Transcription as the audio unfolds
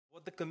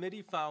What the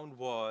committee found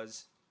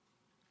was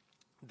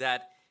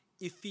that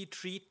if we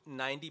treat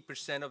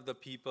 90% of the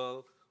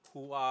people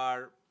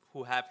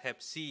who have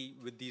Hep C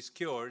with these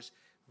cures,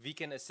 we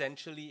can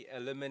essentially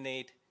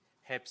eliminate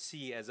Hep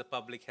C as a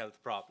public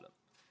health problem.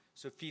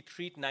 So if we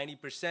treat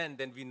 90%,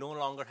 then we no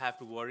longer have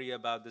to worry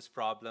about this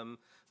problem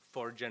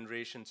for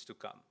generations to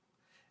come.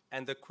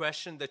 And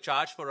the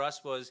charge for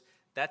us was,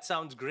 that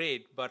sounds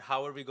great, but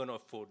how are we going to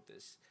afford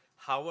this?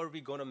 How are we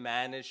going to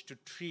manage to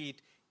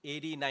treat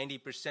 80,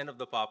 90% of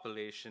the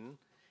population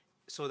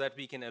so that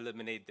we can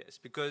eliminate this?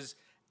 Because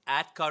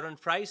at current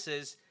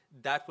prices,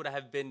 that would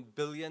have been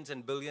billions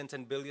and billions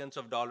and billions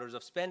of dollars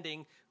of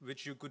spending,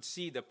 which you could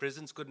see the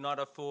prisons could not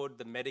afford,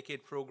 the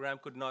Medicaid program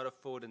could not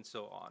afford, and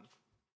so on.